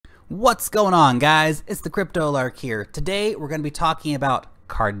What's going on, guys? It's the Crypto Lark here. Today we're going to be talking about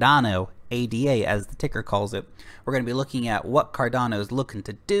Cardano, ADA as the ticker calls it. We're going to be looking at what Cardano is looking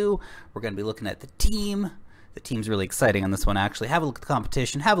to do. We're going to be looking at the team. The team's really exciting on this one, actually. Have a look at the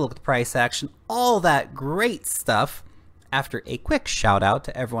competition, have a look at the price action, all that great stuff. After a quick shout out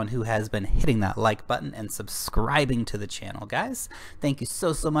to everyone who has been hitting that like button and subscribing to the channel, guys. Thank you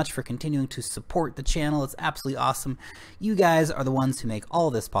so much for continuing to support the channel. It's absolutely awesome. You guys are the ones who make all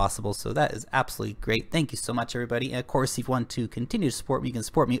this possible, so that is absolutely great. Thank you so much, everybody. And of course, if you want to continue to support me, you can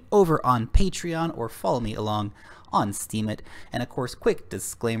support me over on Patreon or follow me along on Steemit. And of course, quick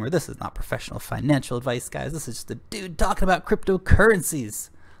disclaimer, this is not professional financial advice, guys. This is just a dude talking about cryptocurrencies.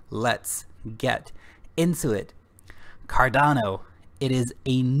 Let's get into it. Cardano, it is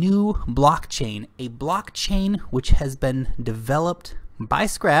a new blockchain, which has been developed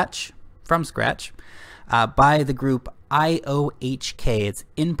from scratch, by the group IOHK. It's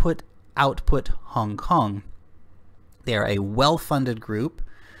Input Output Hong Kong. They are a well-funded group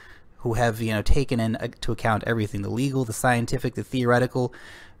who have, taken into account everything, the legal, the scientific, the theoretical.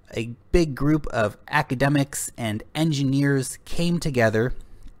 A big group of academics and engineers came together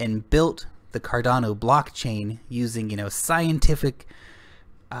and built the Cardano blockchain using, scientific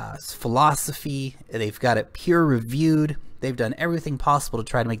philosophy. They've got it peer reviewed. They've done everything possible to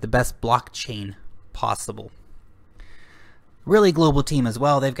try to make the best blockchain possible. Really global team as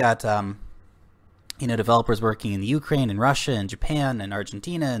well. They've got, developers working in the Ukraine and Russia and Japan and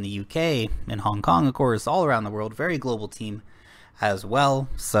Argentina and the UK and Hong Kong, of course, all around the world. Very global team as well.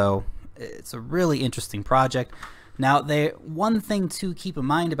 So it's a really interesting project. Now, one thing to keep in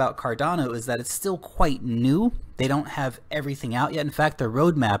mind about Cardano is that it's still quite new. They don't have everything out yet. In fact, their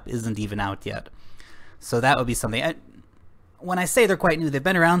roadmap isn't even out yet. So that would be something. When I say they're quite new, they've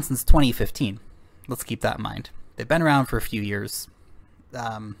been around since 2015. Let's keep that in mind. They've been around for a few years.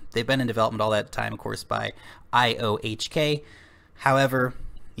 They've been in development all that time, of course, by IOHK. However,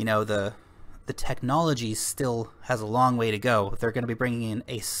 the technology still has a long way to go. They're going to be bringing in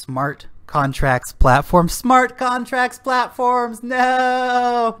a smart contracts platform. Smart contracts platforms.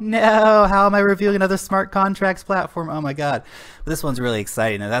 No. How am I reviewing another smart contracts platform? Oh my God. This one's really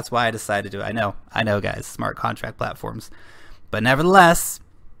exciting. And that's why I decided to. I know, guys, smart contract platforms. But nevertheless,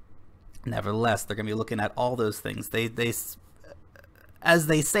 they're going to be looking at all those things. They as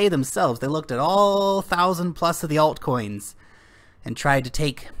they say themselves, they looked at all 1,000+ of the altcoins and tried to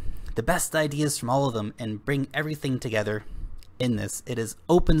take the best ideas from all of them and bring everything together in this. It is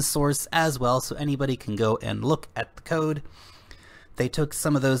open source as well, so anybody can go and look at the code. They took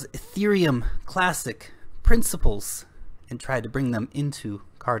some of those Ethereum classic principles and tried to bring them into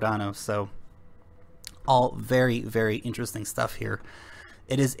Cardano. So all very, very interesting stuff here.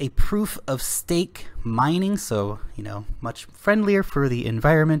 It is a proof of stake mining, so much friendlier for the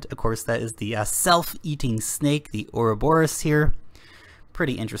environment. Of course, that is the self-eating snake, the Ouroboros here.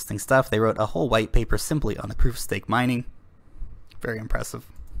 Pretty interesting stuff. They wrote a whole white paper simply on the proof of stake mining. Very impressive.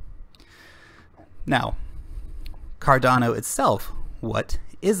 Now, Cardano itself, what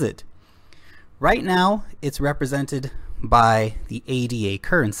is it? Right now, it's represented by the ADA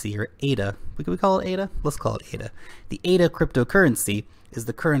currency, or ADA. Could we call it ADA? Let's call it ADA. The ADA cryptocurrency is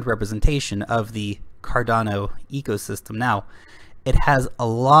the current representation of the Cardano ecosystem. Now, it has a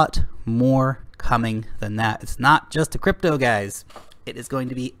lot more coming than that. It's not just a crypto, guys. It is going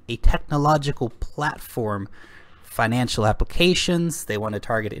to be a technological platform, financial applications. They want to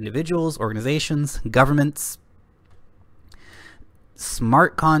target individuals, organizations, governments,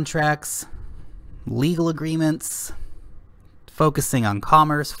 smart contracts, legal agreements, focusing on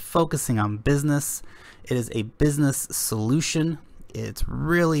commerce, focusing on business. It is a business solution. It's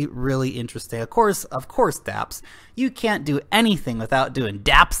really, really interesting. Of course, dApps. You can't do anything without doing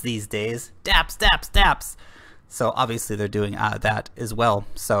dApps these days. dApps. So obviously they're doing that as well.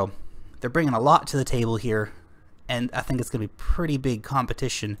 So they're bringing a lot to the table here, and I think it's going to be pretty big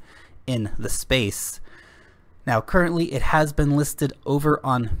competition in the space. Now, currently it has been listed over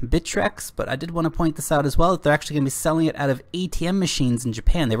on Bittrex, but I did want to point this out as well, that they're actually going to be selling it out of ATM machines in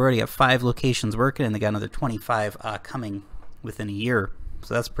Japan. They've already got 5 locations working, and they got another 25 coming within a year.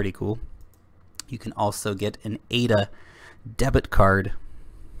 So that's pretty cool. You can also get an ADA debit card.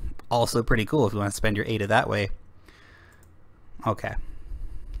 Also pretty cool if you want to spend your ADA that way. Okay.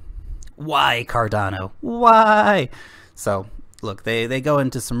 Why Cardano? Why? So look, they go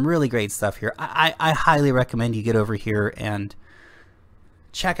into some really great stuff here. I highly recommend you get over here and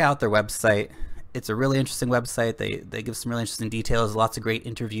check out their website. It's a really interesting website. They give some really interesting details, lots of great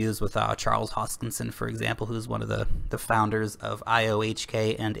interviews with Charles Hoskinson, for example, who's one of the founders of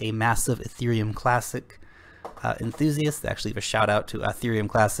IOHK and a massive Ethereum classic enthusiasts. They actually have a shout out to Ethereum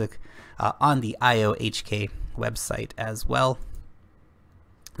Classic on the IOHK website as well.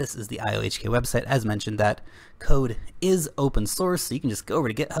 This is the IOHK website. As mentioned, that code is open source, so you can just go over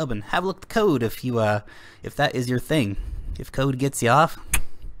to GitHub and have a look at the code if you if that is your thing. If code gets you off,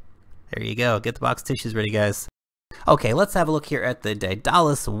 there you go. Get the box tissues ready, guys. Okay, let's have a look here at the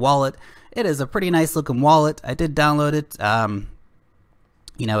Daedalus Wallet. It is a pretty nice looking wallet. I did download it.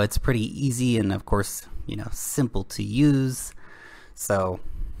 You know, it's pretty easy and of course, you know, simple to use. So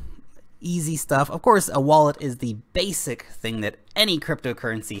easy stuff. Of course, a wallet is the basic thing that any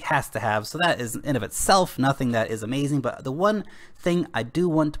cryptocurrency has to have. So that is in of itself nothing that is amazing. But the one thing I do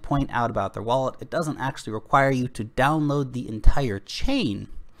want to point out about their wallet, it doesn't actually require you to download the entire chain,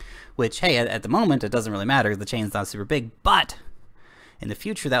 which, hey, at the moment, it doesn't really matter. The chain's not super big, but in the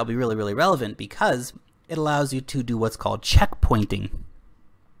future, that will be really, really relevant because it allows you to do what's called checkpointing.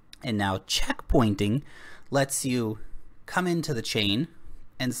 And now checkpointing lets you come into the chain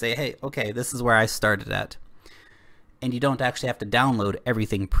and say, hey, okay, this is where I started at. And you don't actually have to download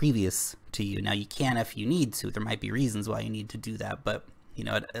everything previous to you. Now you can if you need to. There might be reasons why you need to do that, but you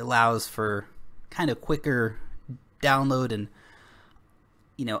know, it allows for kind of quicker download and,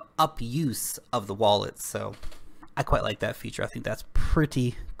 you know, up use of the wallet. So I quite like that feature. I think that's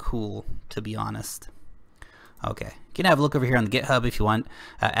pretty cool, to be honest. Okay, you can have a look over here on the GitHub if you want.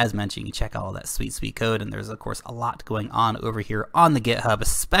 As mentioned, you can check out all that sweet, sweet code, and there's of course a lot going on over here on the GitHub,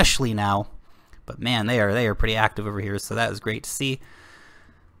 especially now. But man, they are pretty active over here, so that is great to see.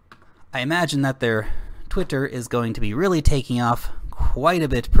 I imagine that their Twitter is going to be really taking off quite a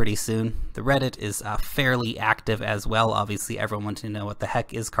bit pretty soon. The Reddit is fairly active as well. Obviously, everyone wants to know what the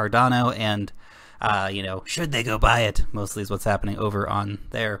heck is Cardano, and you know, should they go buy it? Mostly is what's happening over on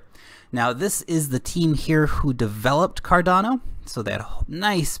there. Now, this is the team here who developed Cardano. So they had a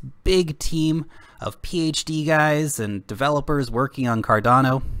nice big team of PhD guys and developers working on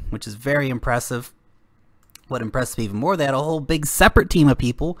Cardano, which is very impressive. What impressed me even more, they had a whole big separate team of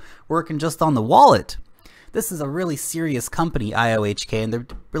people working just on the wallet. This is a really serious company, IOHK, and they're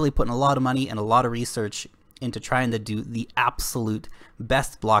really putting a lot of money and a lot of research into trying to do the absolute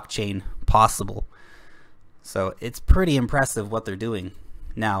best blockchain possible. So it's pretty impressive what they're doing.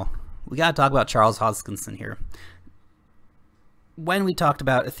 Now, we got to talk about Charles Hoskinson here. When we talked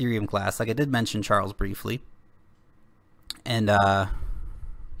about Ethereum Class, like I did mention Charles briefly, and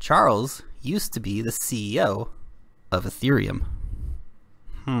Charles used to be the CEO of Ethereum.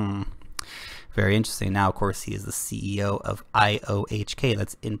 Very interesting. Now, of course, he is the CEO of IOHK.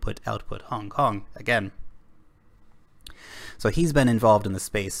 That's Input Output Hong Kong again. So he's been involved in the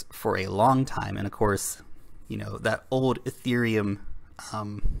space for a long time, and of course, you know, that old Ethereum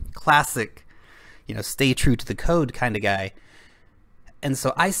classic, you know, stay true to the code kind of guy. And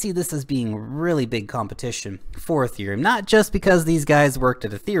so I see this as being really big competition for Ethereum, not just because these guys worked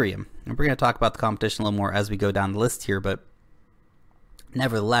at Ethereum. And we're going to talk about the competition a little more as we go down the list here, but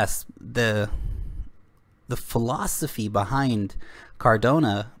nevertheless, the philosophy behind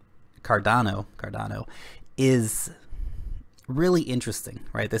Cardano is really interesting,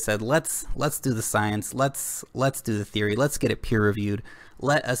 right? They said, let's do the science, let's do the theory, let's get it peer reviewed,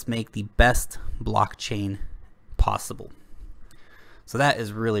 let us make the best blockchain possible. So that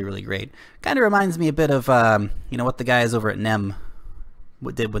is really, really great. Kind of reminds me a bit of you know, what the guys over at NEM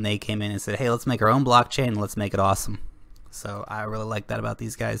did when they came in and said, hey, let's make our own blockchain and let's make it awesome. So I really like that about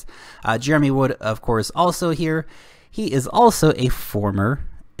these guys. Jeremy Wood, of course, also here. He is also a former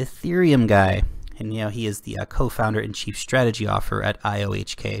Ethereum guy. And, you know, he is the co-founder and chief strategy officer at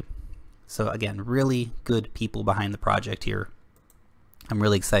IOHK. So, again, really good people behind the project here. I'm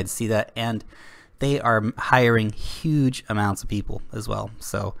really excited to see that. And they are hiring huge amounts of people as well.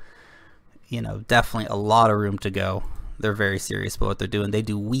 So, you know, definitely a lot of room to go. They're very serious about what they're doing. They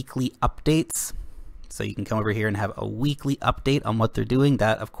do weekly updates. So you can come over here and have a weekly update on what they're doing.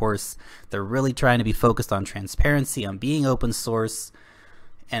 That, of course, they're really trying to be focused on transparency, on being open source,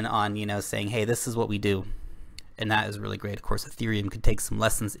 and on, you know, saying, hey, this is what we do. And that is really great. Of course, Ethereum could take some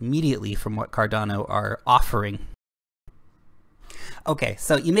lessons immediately from what Cardano are offering. Okay,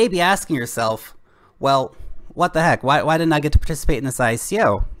 so you may be asking yourself, well, what the heck? Why didn't I get to participate in this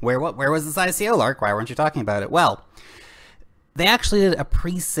ICO? Where was this ICO, Lark? Why weren't you talking about it? Well, they actually did a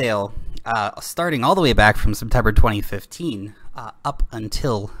pre-sale starting all the way back from September 2015 up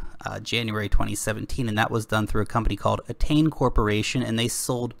until January 2017, and that was done through a company called Attain Corporation, and they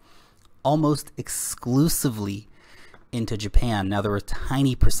sold almost exclusively into Japan. Now, there were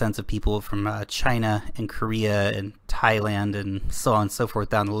tiny percents of people from China and Korea and Thailand and so on and so forth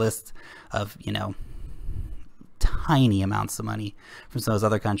down the list of, you know, tiny amounts of money from some of those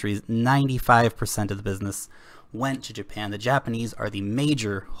other countries. 95% of the business went to Japan. The Japanese are the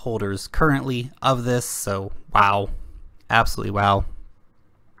major holders currently of this, so wow, absolutely wow.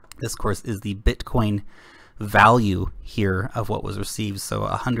 This, of course, is the Bitcoin value here of what was received. So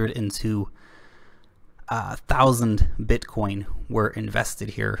 102,000 Bitcoin were invested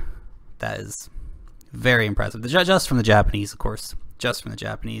here. That is very impressive. Just from the Japanese, of course. Just from the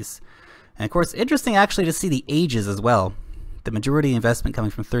Japanese. And of course, interesting actually to see the ages as well. The majority investment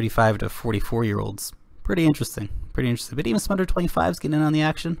coming from 35 to 44-year-olds. Pretty interesting. Pretty interesting. But even some under 25s getting in on the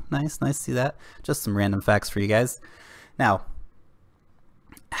action. Nice. Nice to see that. Just some random facts for you guys. Now,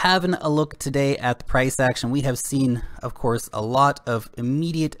 having a look today at the price action, we have seen, of course, a lot of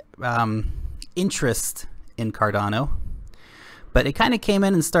immediate interest in Cardano, but it kind of came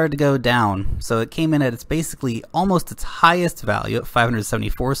in and started to go down. So it came in at its basically almost its highest value at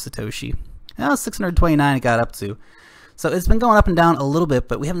 574 Satoshi. Now 629 it got up to. So it's been going up and down a little bit,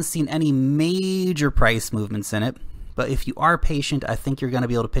 but we haven't seen any major price movements in it. But if you are patient, I think you're going to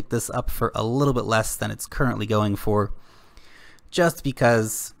be able to pick this up for a little bit less than it's currently going for. Just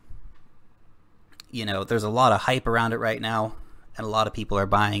because, you know, there's a lot of hype around it right now and a lot of people are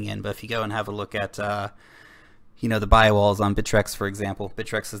buying in. But if you go and have a look at, you know, the buy walls on Bittrex, for example,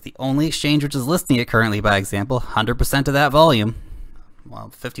 Bittrex is the only exchange which is listing it currently, by example, 100% of that volume.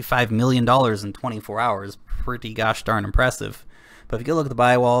 Well, $55 million in 24 hours, pretty gosh darn impressive. But if you go look at the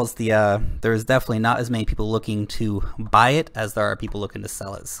buy walls, there's definitely not as many people looking to buy it as there are people looking to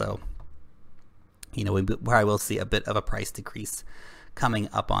sell it. So, you know, we probably will see a bit of a price decrease coming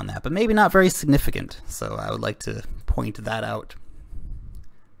up on that, but maybe not very significant. So I would like to point that out.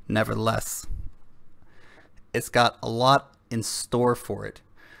 Nevertheless, it's got a lot in store for it.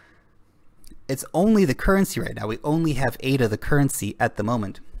 It's only the currency right now. We only have 8 of the currency at the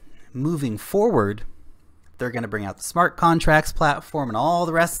moment. Moving forward, they're going to bring out the smart contracts platform and all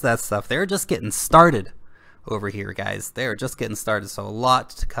the rest of that stuff. They're just getting started over here, guys. They're just getting started, so a lot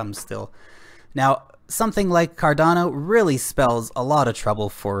to come still. Now, something like Cardano really spells a lot of trouble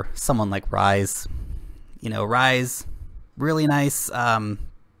for someone like Rise. You know, Rise, really nice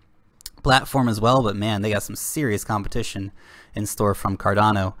platform as well, but man, they got some serious competition in store from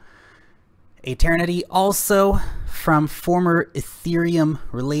Cardano. Aethernity also from former Ethereum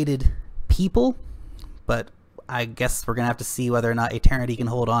related people, but I guess we're gonna have to see whether or not Aethernity can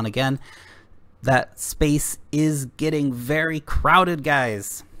hold on again. That space is getting very crowded,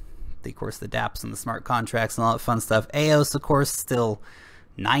 guys. Of course, the dApps and the smart contracts and all that fun stuff. EOS, of course, still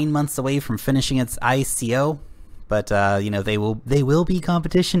 9 months away from finishing its ICO, but you know, they will be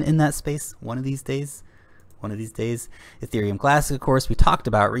competition in that space one of these days. One of these days. Ethereum Classic, of course, we talked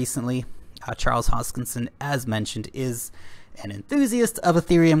about recently. Charles Hoskinson, as mentioned, is an enthusiast of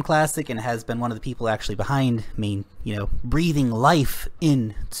Ethereum Classic and has been one of the people actually behind me, you know, breathing life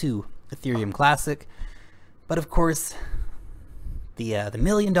into Ethereum Classic. But of course, the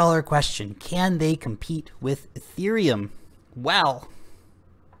million-dollar question: can they compete with Ethereum? Well,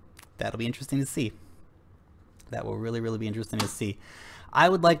 that'll be interesting to see. That will really be interesting to see. I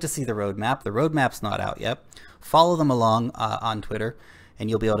would like to see the roadmap. The roadmap's not out yet. Follow them along on Twitter, and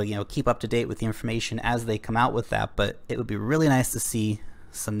you'll be able to, you know, keep up to date with the information as they come out with that. But it would be really nice to see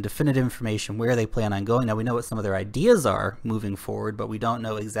some definitive information where they plan on going. Now, we know what some of their ideas are moving forward, but we don't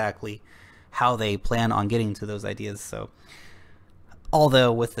know exactly how they plan on getting to those ideas. So,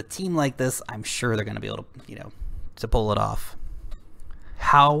 although with a team like this, I'm sure they're going to be able to, you know, to pull it off.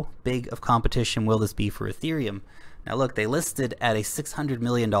 How big of competition will this be for Ethereum? Now look, they listed at a $600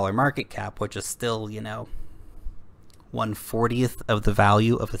 million market cap, which is still, you know, 1/40th of the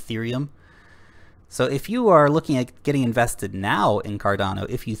value of Ethereum. So if you are looking at getting invested now in Cardano,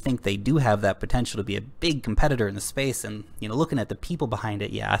 if you think they do have that potential to be a big competitor in the space, and, you know, looking at the people behind it,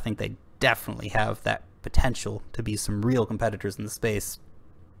 yeah, I think they definitely have that potential to be some real competitors in the space.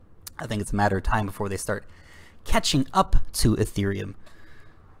 I think it's a matter of time before they start catching up to Ethereum.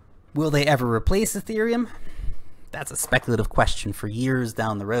 Will they ever replace Ethereum? That's a speculative question for years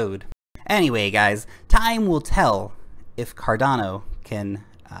down the road. Anyway, guys, time will tell if Cardano can,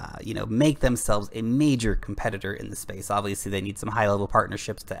 you know, make themselves a major competitor in the space. Obviously, they need some high-level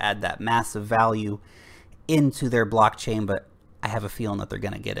partnerships to add that massive value into their blockchain, but I have a feeling that they're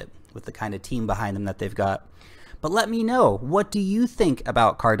going to get it with the kind of team behind them that they've got. But let me know, what do you think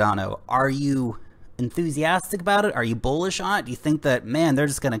about Cardano? Are you enthusiastic about it? Are you bullish on it? Do you think that, man, they're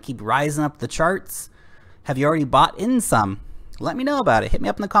just going to keep rising up the charts? Have you already bought in some? Let me know about it. Hit me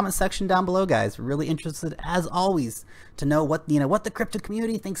up in the comment section down below, guys. Really interested, as always, to know what, you know, what the crypto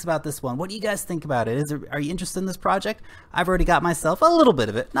community thinks about this one. What do you guys think about it? Are you interested in this project? I've already got myself a little bit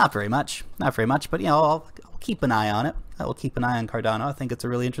of it. Not very much, but, you know, I'll keep an eye on it. I will keep an eye on Cardano. I think it's a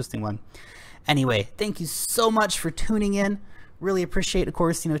really interesting one. Anyway, thank you so much for tuning in. Really appreciate, of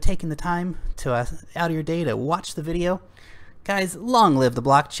course, taking the time to out of your day to watch the video. Guys, long live the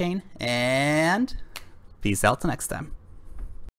blockchain, and peace out till next time.